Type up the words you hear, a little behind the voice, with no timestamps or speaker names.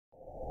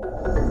Hello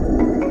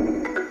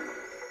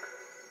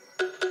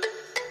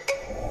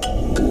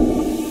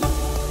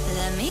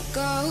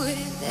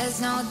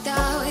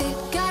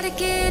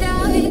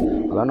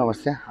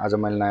नमस्ते, आज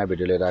मैले नयाँ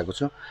भिडियो लिएर आएको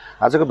छु।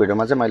 आजको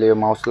भिडियोमा चाहिँ मैले यो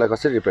माउसलाई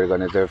कसरी रिपेयर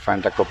गर्ने त्यो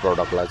फ्यान्टेकको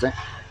प्रोडक्टलाई चाहिँ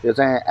यो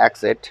चाहिँ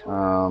X8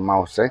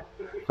 माउस चाहिँ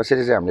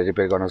कसरी चाहिँ हामीले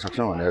रिपेयर गर्न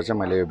सक्छौँ भनेर चाहिँ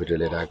मैले यो भिडियो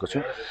लिएर आएको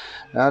छु।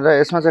 र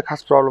यसमा चाहिँ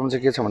खास प्रब्लम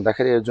चाहिँ के छ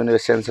भन्दाखेरि यो जुन यो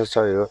सेन्सर छ,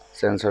 यो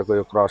सेन्सरको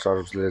यो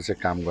क्रसरले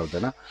चाहिँ काम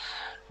गर्दैन।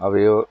 अब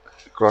यो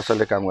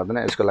क्रसरले काम गर्दैन,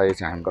 यसको लागि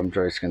चाहिँ हामी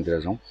कम्प्युटर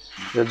स्क्रिनतिर जाउँ।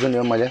 यो जुन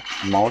यो मैले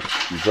माउस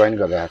जोइन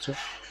गरिरहेको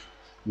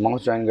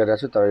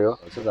छु, तर यो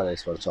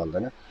यसबाट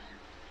चल्दैन।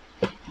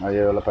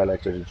 यो पहिला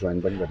एकचोटि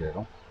जोइन पनि गरेर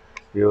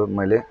यो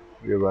मैले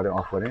यो गरेँ,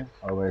 अफ गरेँ।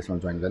 अब यसमा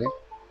जोइन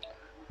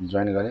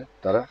गरेँ,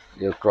 तर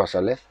यो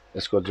क्रसरले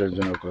यसको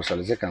जुन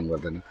क्रसरले चाहिँ काम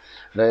गर्दैन।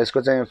 र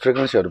यसको चाहिँ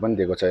फ्रिक्वेन्सीहरू पनि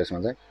दिएको छ, यसमा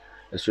चाहिँ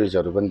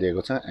स्विचहरू पनि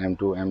दिएको छ।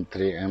 M2 M3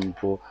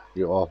 M4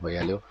 यो अफ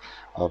भइहाल्यो,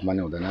 अफ पनि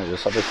हुँदैन। यो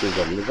सबै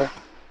स्विचहरूले चाहिँ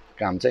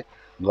काम चाहिँ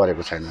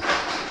गरेको छैन।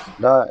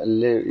 र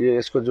यो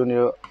यसको जुन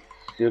यो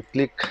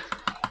क्लिक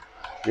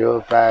यो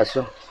प्रायः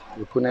जसो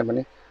यो कुनै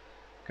पनि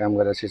काम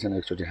गरेको छैन।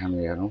 एकचोटि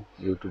हामी हेरौँ,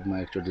 युट्युबमा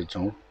एकचोटि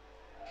जाउँ,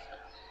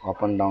 अप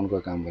एन्ड डाउनको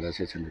काम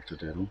गरेको छैन।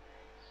 एकचोटि हेरौँ,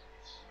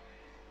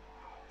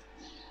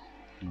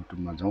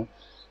 युट्युबमा जाउँ,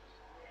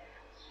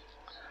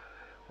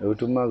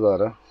 युट्युबमा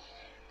गएर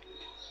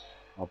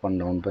अप एन्ड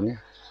डाउन पनि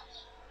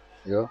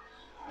यो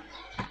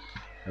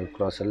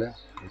क्रसरले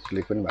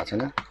क्लिक पनि भएको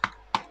छैन।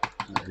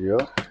 यो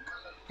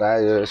प्राय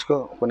यो यसको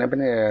कुनै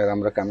पनि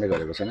राम्रो काम नै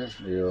गरेको छैन।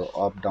 यो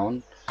अप डाउन,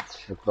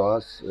 यो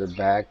क्रस, यो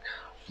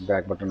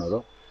ब्याक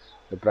बटनहरू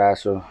यो प्रायः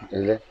जसो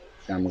यसले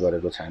काम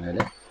गरेको छैन।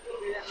 यसले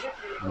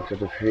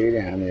एकचोटि फेरि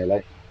हामी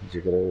यसलाई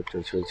झिकेर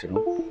एकचोटि छिरौँ,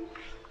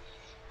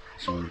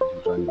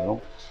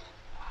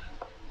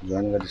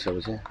 जोइन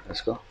गरिसकेपछि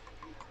यसको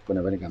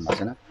कुनै पनि काम भएको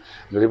छैन।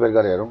 रिपेयर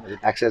गरेर हेरौँ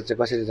X8 चाहिँ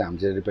कसरी चाहिँ हामी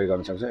चाहिँ रिपेयर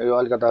गर्न सक्छौँ। यो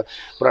अलिकता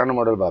पुरानो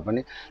मोडल भए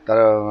पनि तर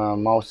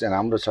माउस चाहिँ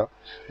राम्रो छ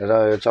र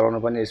यो चलाउनु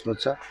पनि स्मुथ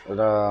छ।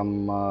 र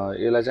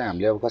यसलाई चाहिँ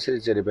हामीले अब कसरी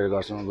चाहिँ रिपेयर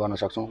गर्न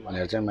सक्छौँ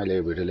भनेर चाहिँ मैले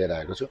यो भिडियो लिएर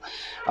आएको छु।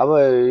 अब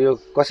यो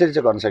कसरी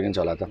चाहिँ गर्न सकिन्छ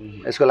होला त,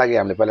 यसको लागि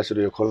हामीले पहिला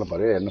सुरु यो खोल्नु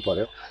पऱ्यो, हेर्नु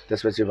पऱ्यो,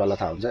 त्यसपछि बल्ल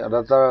थाहा हुन्छ। र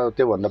तर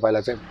त्योभन्दा पहिला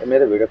चाहिँ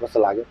मेरो भिडियो कस्तो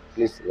लाग्यो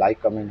प्लिज लाइक,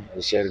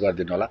 कमेन्ट, सेयर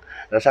गरिदिनु होला।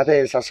 र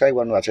साथै सब्सक्राइब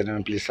गर्नुभएको छैन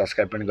भने प्लिज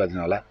सब्सक्राइब पनि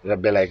गरिदिनु होला र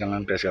बेल आइकनमा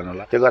पनि प्रेस गर्नु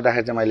होला। त्यो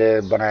गर्दाखेरि चाहिँ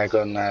मैले बनाएको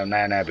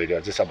नयाँ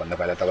भिडियोहरू चाहिँ सबभन्दा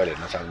पहिला तपाईँले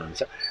हेर्न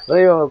सक्नुहुन्छ। र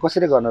यो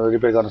कसरी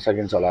रिपेयर गर्न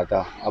सकिन्छ होला त,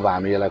 अब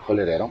हामी यसलाई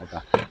खोलेर हेरौँ त,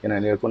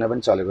 किनभने यो कुनै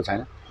पनि चलेको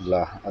छैन। ल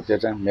त्यो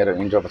चाहिँ मेरो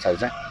इन्ट्रो पछाडि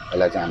चाहिँ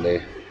यसलाई चाहिँ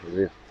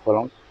हामीले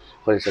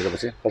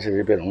खोलिसकेपछि कसरी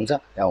रिपेयर हुन्छ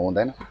या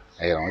हुँदैन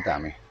हेरौँ त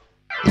हामी।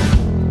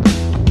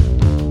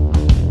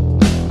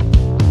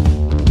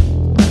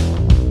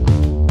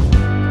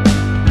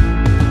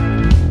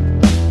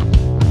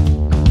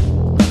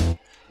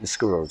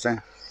 स्क्रुहरू चाहिँ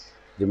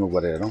रिमुभ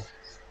गरेर हेरौँ।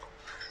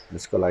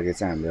 यसको लागि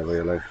चाहिँ हामीले अब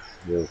यसलाई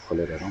यो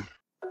खोलेर हेरौँ।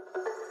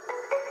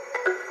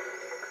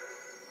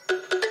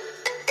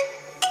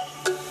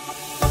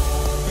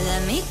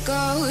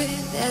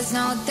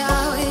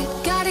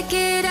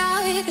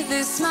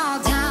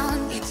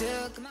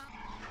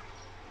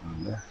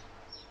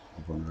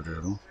 ओपन गरेर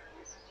हेरौँ,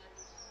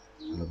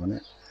 यसलाई पनि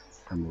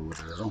रिमुभ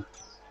गरेर हेरौँ।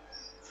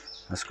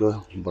 यसको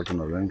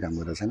बटनहरू पनि काम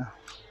गरेको छैन।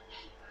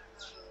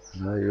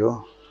 र यो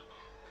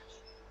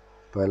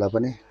पहिला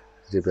पनि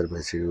रिपेयर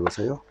भइसकेको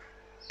छ यो।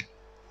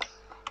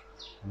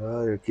 र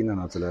यो किन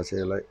नचलेको छ,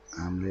 यसलाई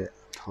हामीले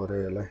थोरै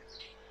यसलाई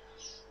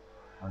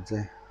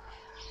अझै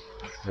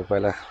यो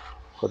पहिला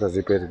कता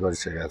रिपेयर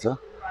गरिसकेको छ।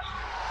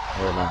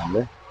 यसलाई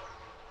हामीले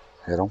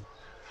हेरौँ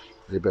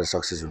रिपेयर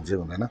सक्सेस हुन्छ कि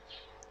हुँदैन।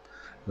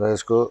 र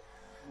यसको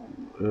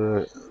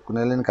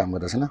कुनैले पनि काम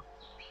गरेको छैन,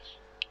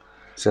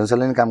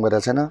 सेन्सरले पनि काम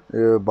गरेको छैन,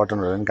 यो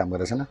बटनहरूले पनि काम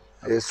गरेको छैन।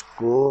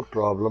 यसको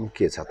प्रब्लम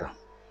के छ त,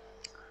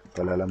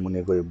 पहिला यसलाई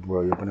मुनिको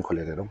यो पनि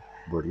खोलेर हेरौँ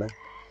बोर्डलाई।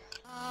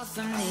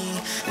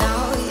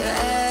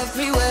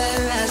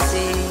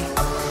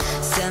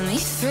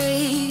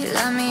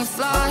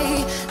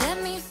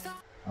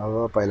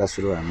 अब पहिला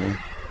सुरु हामी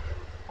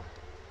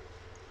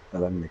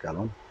यसलाई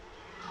निकालौँ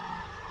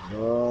र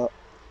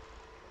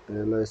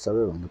यसलाई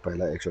सबैभन्दा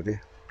पहिला एकचोटि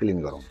क्लिन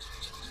गरौँ।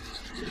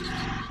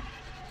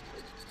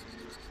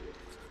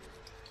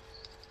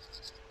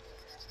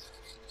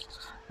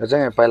 यो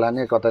चाहिँ पहिला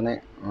नै कता नै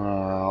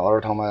अरू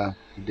ठाउँमा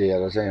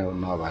दिएर चाहिँ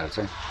नभएर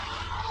चाहिँ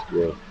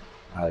यो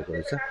आएको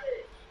रहेछ।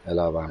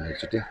 यसलाई अब हामी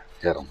एकचोटि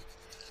हेरौँ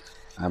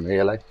हामीले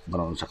यसलाई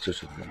बनाउन सक्छौँ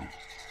सक्दैनौँ।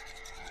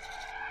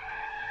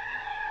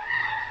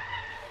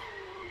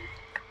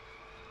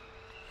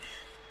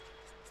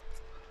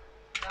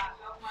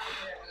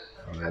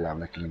 यसलाई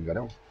हामीले क्लिन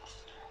गऱ्यौँ।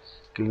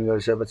 क्लिन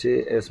गरिसकेपछि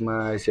यसमा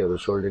आइसीहरू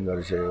सोल्डिङ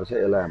गरिसकेको छ।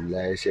 यसलाई हामीले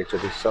आइसी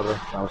एकचोटि सबै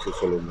राम्रोसित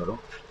सोल्डिङ गरौँ,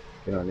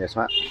 किनभने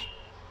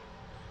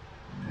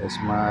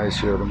यसमा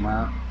आइसीहरूमा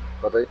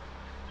कतै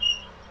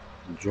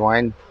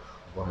जोइन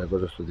भएको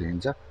जस्तो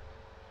देखिन्छ।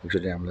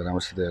 एकचोटि हामीले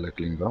राम्रोसित यसलाई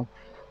क्लिन गरौँ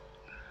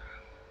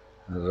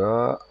र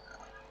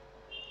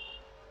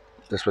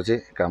त्यसपछि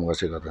काम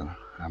गर्छ गर्दैन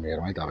हामी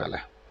हेरौँ है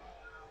तपाईँलाई।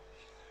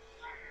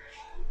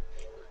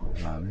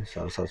 हामी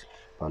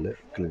सरसफाले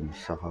क्लिन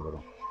सफा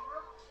गरौँ।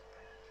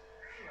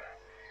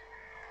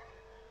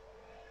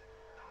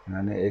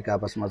 अनि एक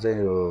आपसमा चाहिँ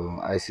यो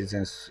आइसी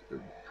चाहिँ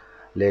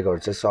लेगहरू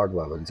चाहिँ सर्ट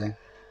भयो भने चाहिँ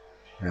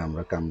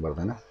हाम्रो काम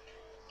गर्दैन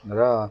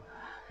र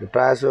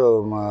प्रायः जसो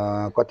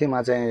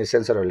कतिमा चाहिँ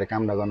सेन्सरहरूले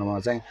काम नगर्नुमा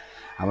चाहिँ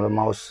हाम्रो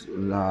माउस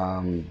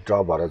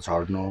ड्रप भएर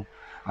झर्नु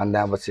अनि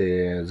त्यहाँपछि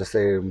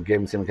जस्तै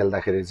गेम सेम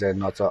खेल्दाखेरि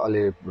चाहिँ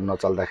अलि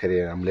नचल्दाखेरि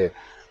हामीले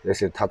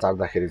यसरी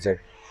थचार्दाखेरि चाहिँ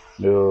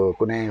यो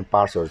कुनै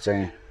पार्ट्सहरू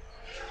चाहिँ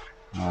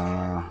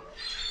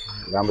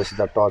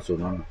राम्रोसित टच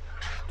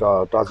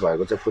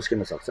भएको चाहिँ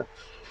फुस्किन सक्छ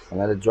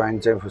भन्नाले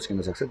जोइन्ट चाहिँ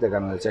फुस्किन सक्छ त्यही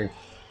कारणले चाहिँ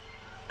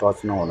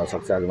टच नहुन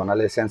सक्छ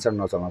भन्नाले सेन्सर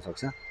नचल्न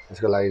सक्छ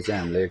त्यसको लागि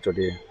चाहिँ हामीले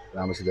एकचोटि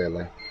राम्रोसित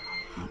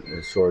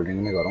यसलाई सोल्डिङ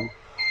नै गरौँ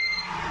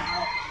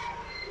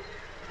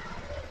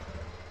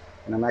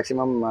किन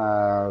म्याक्सिमम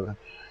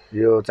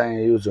यो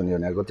चाहिँ युज हुने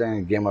भनेको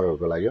चाहिँ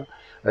गेमरहरूको लागि हो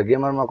र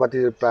गेमरमा कति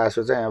प्रायः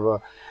जसो चाहिँ अब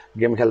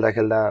गेम खेल्दा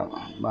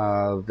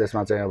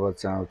त्यसमा चाहिँ अब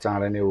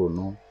चाँडै नै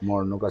उड्नु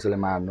मोड्नु कसैले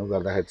मार्नु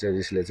गर्दाखेरि चाहिँ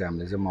रिसले चाहिँ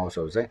हामीले चाहिँ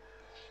माउसहरू चाहिँ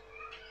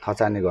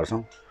थचार्ने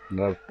गर्छौँ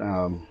र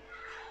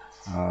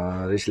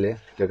रिसले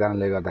त्यो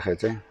कारणले गर्दाखेरि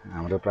चाहिँ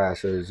हाम्रो प्रायः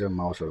जसो चाहिँ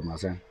माउसहरूमा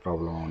चाहिँ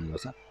प्रब्लम आउने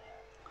गर्छ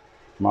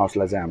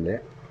माउसलाई चाहिँ हामीले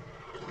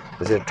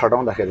त्यसरी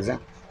ठटाउँदाखेरि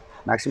चाहिँ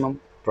म्याक्सिमम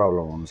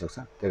प्रब्लम हुनसक्छ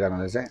त्यही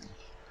कारणले चाहिँ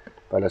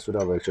पहिला सुरु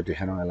अब एकचोटि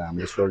हेरौँ यसलाई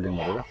हामीले सोल्डिङ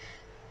गरेर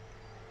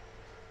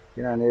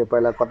किनभने यो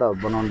पहिला कता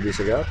बनाउनु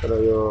बिर्सेको तर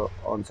यो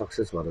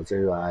अनसक्सेस भएर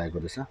चाहिँ यो आएको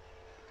रहेछ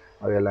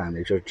अब यसलाई हामी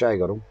एकचोटि ट्राई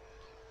गरौँ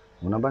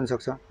हुन पनि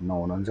सक्छ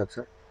नहुन पनि सक्छ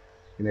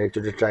किन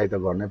एकचोटि ट्राई त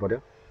गर्नै पर्यो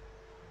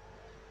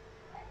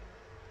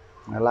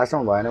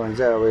लास्टमा भएन भने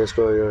चाहिँ अब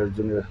यसको यो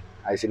जुन यो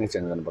आइसी नै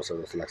चेन्ज गर्नुपर्छ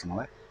जस्तो लाग्छ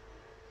मलाई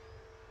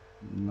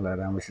यसलाई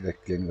राम्रोसित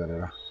क्लिन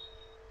गरेर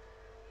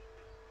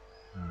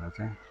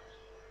चाहिँ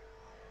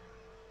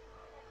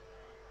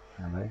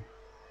यसलाई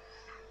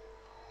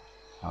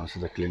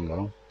राम्रोसित क्लिन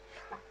गरौँ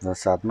र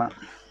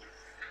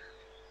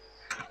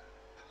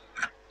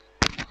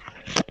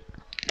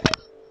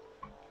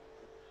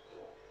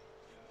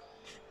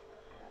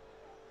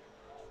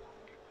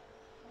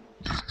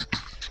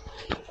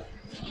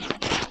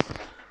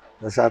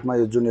साथमा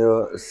यो जुन यो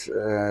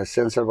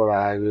सेन्सरबाट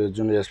आएको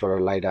जुन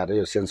यसबाट लाइट आएर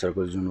यो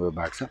सेन्सरको जुन यो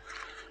भाग छ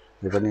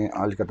यो पनि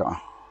अलिकति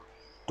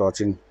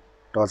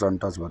टच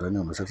अनटच भएर नि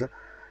हुनसक्छ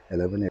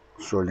यसलाई पनि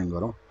सोल्डिङ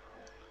गरौँ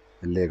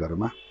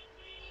लेगहरूमा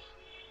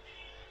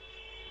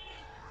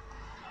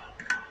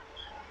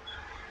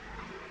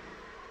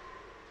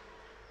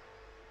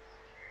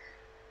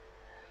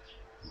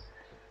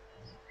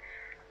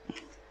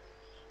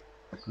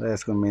र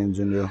यसको मेन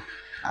जुन यो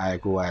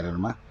आएको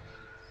वायरहरूमा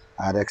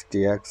आरएक्स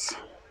टिएक्स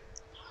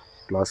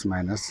प्लस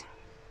माइनस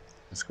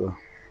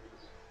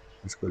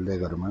यसको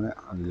लेगहरूमा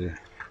अलि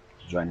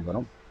जोइन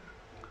गरौँ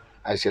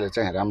आइसीलाई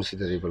चाहिँ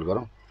राम्रोसित रिबल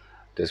गरौँ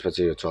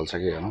त्यसपछि यो चल्छ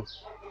कि हेरौँ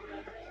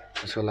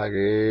यसको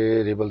लागि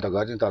रिबल त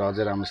गर्ने तर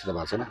अझै राम्रोसित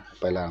भएको छैन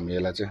पहिला हामी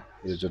यसलाई चाहिँ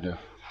यो जुन यो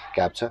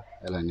क्याप छ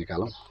यसलाई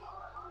निकालौँ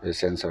यो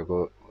सेन्सरको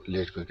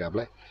लिडको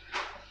क्यापलाई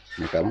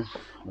निकालौँ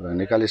र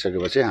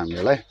निकालिसकेपछि हामी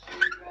यसलाई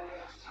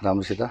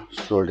राम्रोसित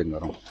सोल्डिङ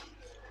गरौँ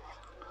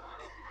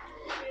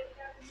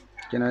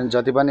किनभने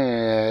जति पनि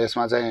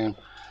यसमा चाहिँ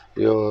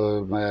यो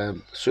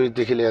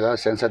स्विचदेखि लिएर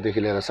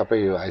सेन्सरदेखि लिएर सबै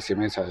यो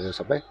आइसीमै छ यो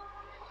सबै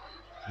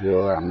यो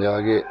हामीले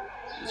अघि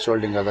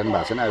सोल्डिङ गर्दा पनि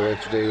भएको छैन अब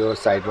एकचोटि यो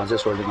साइडमा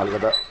चाहिँ सोल्डिङ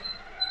अलिकति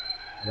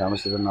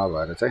राम्रोसित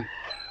नभएर चाहिँ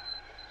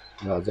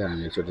र अझै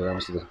हामी एकचोटि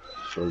राम्रोसित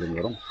सोल्डिङ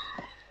गरौँ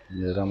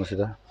यो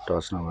राम्रोसित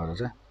टच नभएर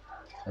चाहिँ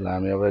यसलाई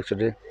हामी अब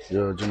एकचोटि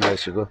यो जुन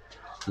आइसीको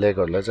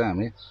लेगहरूलाई चाहिँ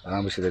हामी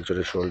राम्रोसित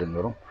एकचोटि सोल्डिङ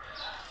गरौँ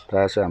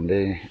प्रायः चाहिँ हामीले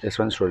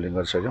यसमा पनि सोल्डिङ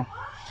गरिसक्यौँ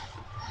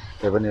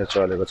त्यही पनि यो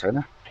चलेको छैन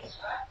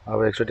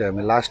अब एकचोटि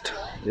हामी लास्ट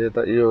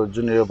यो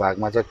जुन यो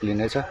भागमा चाहिँ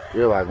क्लिनै छ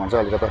यो भागमा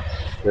चाहिँ अलिकति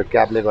यो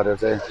क्यापले गरेर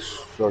चाहिँ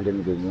सोल्डिङ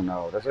दिनु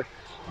नहुँदा चाहिँ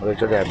अब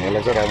एकचोटि हामी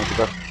यसलाई चाहिँ राम्रोसित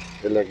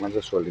यो लेगमा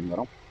चाहिँ सोल्डिङ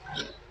गरौँ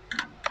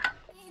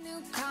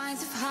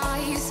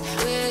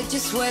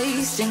Just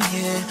wasting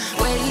here,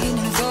 waiting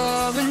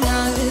for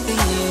another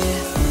year.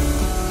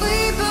 We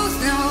both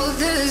know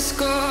the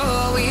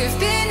score. We've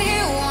been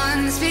here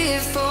once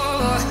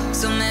before.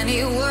 So many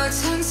words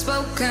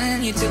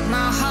unspoken. You took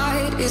my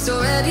heart, it's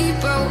already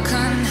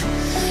broken.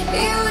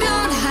 You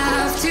don't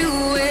have to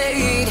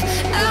wait.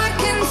 I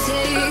can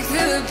take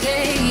the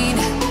pain.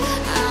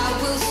 I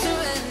will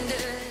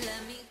surrender.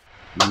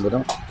 Let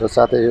me. र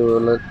साथै यो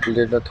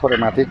लेडलाई थोरै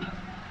माथि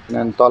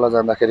किनभने तल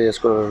जाँदाखेरि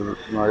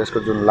यसको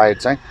जुन लाइट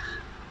चाहिँ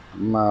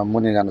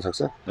मुनि जान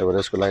सक्छ त्यही भएर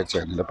यसको लाइट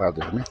चाहिँ हामीले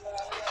पार्दैछौँ हामी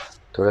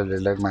थोरै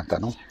लेडलाई माथि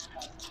तानौँ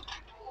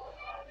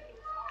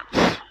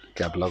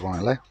क्याप लगाउँ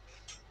यसलाई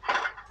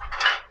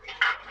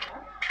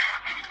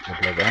क्याप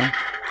लगाउँ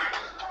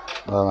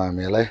अब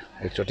हामी यसलाई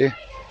एकचोटि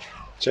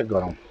चेक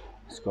गरौँ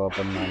यसको अप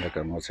एन्ड डाउनले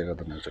काम गर्छ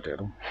गर्दैन एकचोटि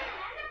हेरौँ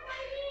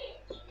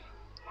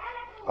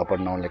अप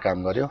एन्ड डाउनले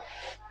काम गर्यो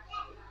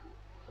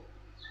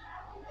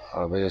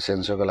अब यो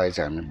सेन्सरको लागि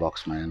चाहिँ हामी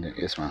बक्समा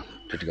यसमा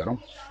फिट गरौँ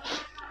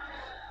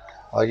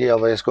अघि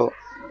अब यसको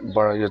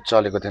यो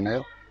चलेको थिएन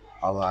यो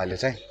अब अहिले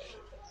चाहिँ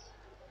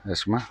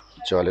यसमा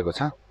चलेको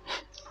छ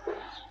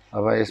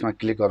अब यसमा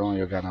क्लिक गरौँ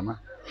यो गानामा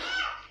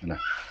ल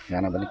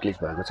गाना पनि क्लिक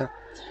भएको छ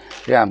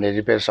यो हामीले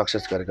रिपेयर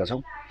सक्सेस गरेका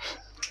छौँ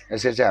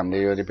यसरी चाहिँ हामीले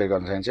यो रिपेयर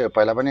गर्न सकिन्छ।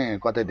 पहिला पनि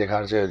कतै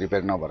देखाएर चाहिँ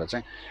रिपेयर नभएर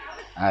चाहिँ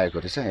आएको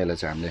रहेछ। यसलाई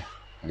चाहिँ हामीले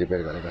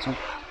रिपेयर गरेका छौँ।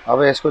 अब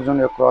यसको जुन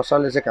यो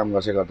क्रसरले चाहिँ काम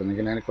गर्छ गर्दैन,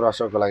 किनभने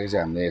क्रसरको लागि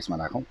चाहिँ हामीले यसमा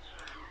राखौँ,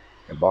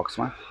 यो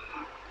बक्समा।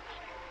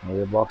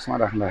 यो बक्समा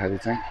राख्दाखेरि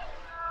चाहिँ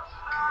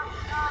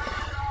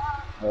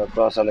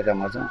क्रसरले काम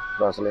गर्छ,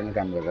 क्रसरले नै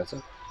काम गरिरहेको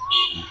छ।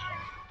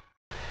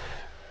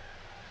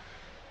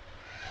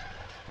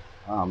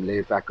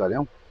 हामीले प्याक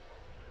गऱ्यौँ।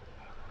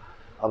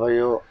 अब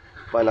यो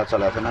पहिला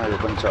चलाएको थिएन, यो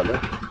पनि चल्यो।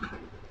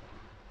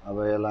 अब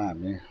यसलाई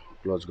हामी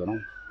क्लोज गरौँ।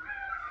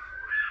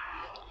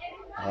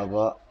 अब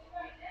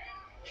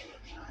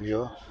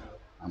यो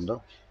हाम्रो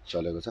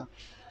चलेको छ।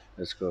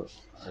 यसको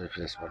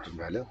रिफ्रेस बटन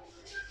भ्याल्यु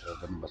यो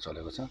पनि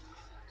चलेको छ,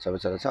 सबै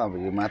चलेको छ। अब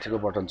यो माथिको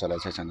बटन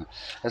चलाएको छैन।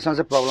 यसमा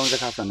चाहिँ प्रब्लम चाहिँ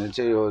खास भन्ने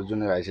चाहिँ यो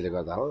जुन आइसीले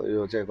गर्दा हो।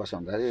 यो चाहिँ कसो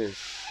भन्दाखेरि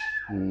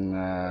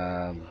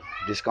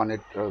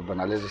डिस्कनेक्ट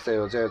भन्नाले जस्तै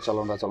यो चाहिँ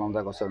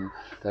चलाउँदा कसो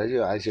भन्दाखेरि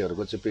यो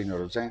आइसीहरूको चाहिँ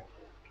पिनहरू चाहिँ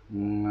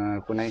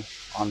कुनै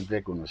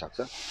अनब्रेक हुनसक्छ।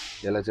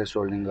 यसलाई चाहिँ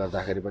सोल्डिङ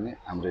गर्दाखेरि पनि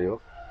हाम्रो यो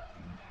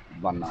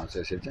बन्न आउँछ।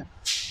 यसरी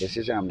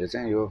चाहिँ हामीले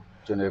चाहिँ यो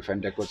जुन यो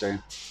फेन्टेकको चाहिँ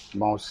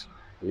माउस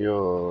यो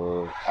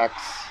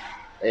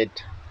X8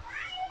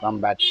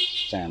 कम्ब्याट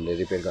चाहिँ हामीले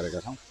रिपेयर गरेका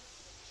छौँ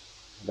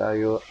र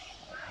यो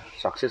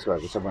सक्सेस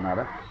भएको छ बनाएर।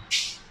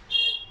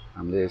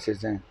 हामीले यसरी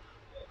चाहिँ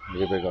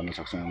रिपेयर गर्न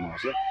सक्छौँ यो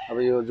माउसले। अब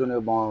यो जुन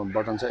यो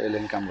बटन छ यसले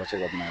पनि काम गर्छ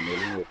गर्दैन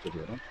हामीले एकचोटि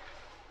हेरौँ।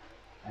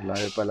 ल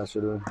यो पहिला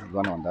सुरु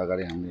गर्नुभन्दा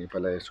अगाडि हामी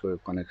पहिला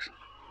यसको कनेक्ट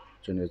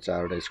जुन यो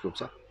 4वटा स्कुप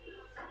छ,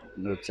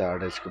 यो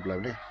 4वटा स्कुपलाई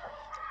पनि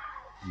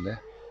हामीले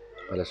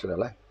पहिला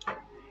सुरुलाई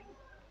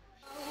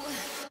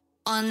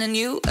on a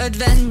new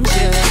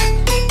adventure.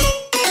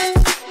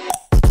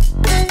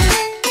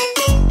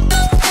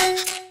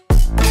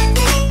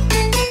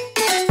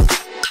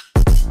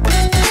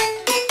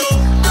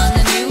 On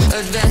a new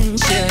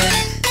adventure.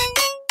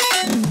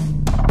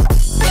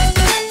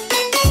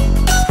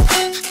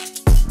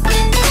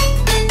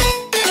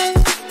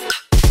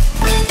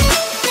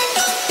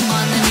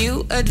 On a new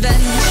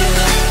adventure.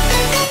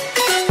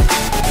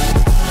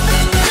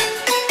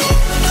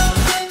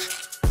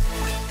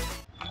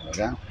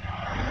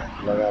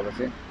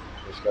 लगाएपछि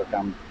यसको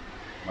काम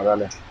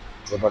मजाले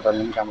यो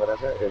बटनले पनि काम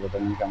गरिरहेछ, यो बटनले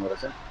पनि काम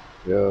गरिरहेछ,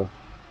 यो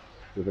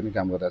पनि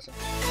काम गरिरहेछ।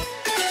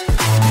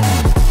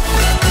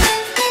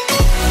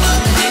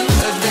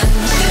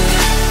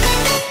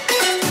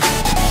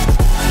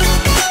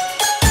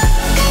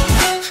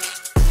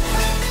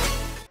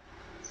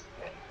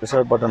 यो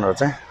सबै बटनहरू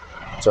चाहिँ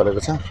चलेको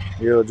छ।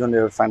 यो जुन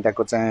यो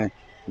फ्यान्टेकको चाहिँ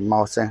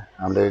माउस चाहिँ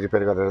हामीले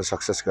रिपेयर गरेर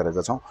सक्सेस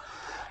गरेको छौँ।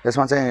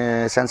 यसमा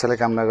चाहिँ सेन्सरले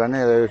काम नगर्ने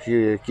र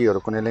कीहरू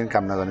कुनैले पनि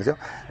काम नगर्ने थियो।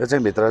 यो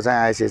चाहिँ भित्र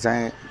चाहिँ आइसी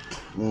चाहिँ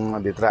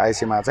भित्र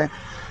आइसीमा चाहिँ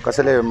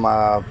कसैले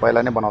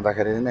पहिला नै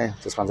बनाउँदाखेरि नै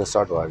त्यसमा चाहिँ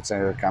सर्ट भएर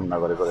चाहिँ काम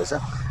नगरेको रहेछ।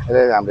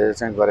 यसले हामीले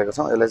चाहिँ गरेको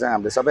छौँ। यसले चाहिँ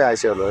हामीले सबै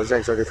आइसीहरू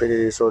चाहिँ एकचोटि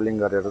फेरि सोल्डिङ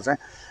गरेर चाहिँ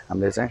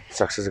हामीले चाहिँ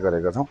सक्सेस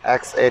गरेका छौँ।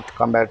 X8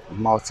 कम्ब्याट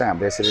माउस चाहिँ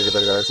हामीले यसरी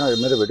रिपेयर गरेका छौँ।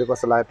 मेरो भिडियो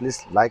कस्तो लाग्यो प्लिज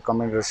लाइक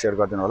कमेन्ट र सेयर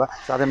गरिदिनु होला।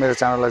 साथै मेरो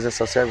च्यानललाई चाहिँ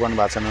सब्सक्राइब गर्नु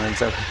भएको छैन भने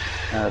चाहिँ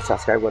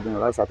सब्सक्राइब गरिदिनु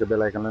होला। साथै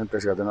बेल आइकनलाई पनि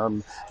प्रेस गरिदिनु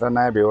होला। र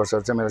नयाँ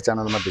भ्युवर्सहरू चाहिँ मेरो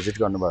च्यानलमा भिजिट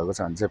गर्नुभएको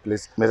छ भने चाहिँ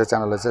प्लिज मेरो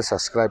च्यानललाई चाहिँ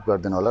सब्सक्राइब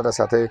गरिदिनु होला र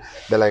साथै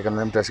बेल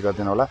आइकनलाई पनि प्रेस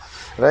गरिदिनु होला।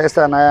 र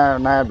यस्ता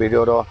नयाँ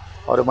भिडियोहरू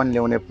अरू पनि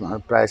ल्याउने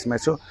प्रयासमै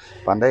छु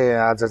भन्दै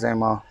आज चाहिँ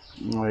म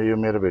यो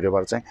मेरो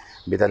भिडियोबाट चाहिँ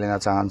बिदा लिन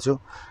चाहन्छु।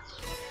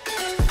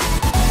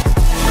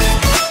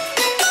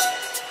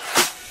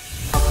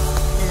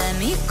 Let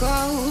me go,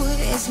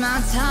 it's my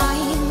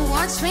time.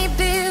 Watch me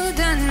build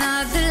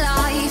another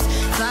life.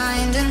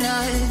 Find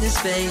another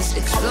space.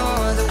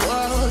 Explore the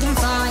world and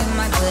find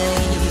my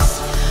place.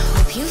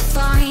 Hope you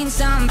find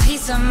some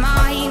peace of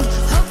mind.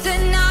 Hope the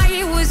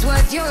night was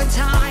worth your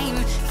time.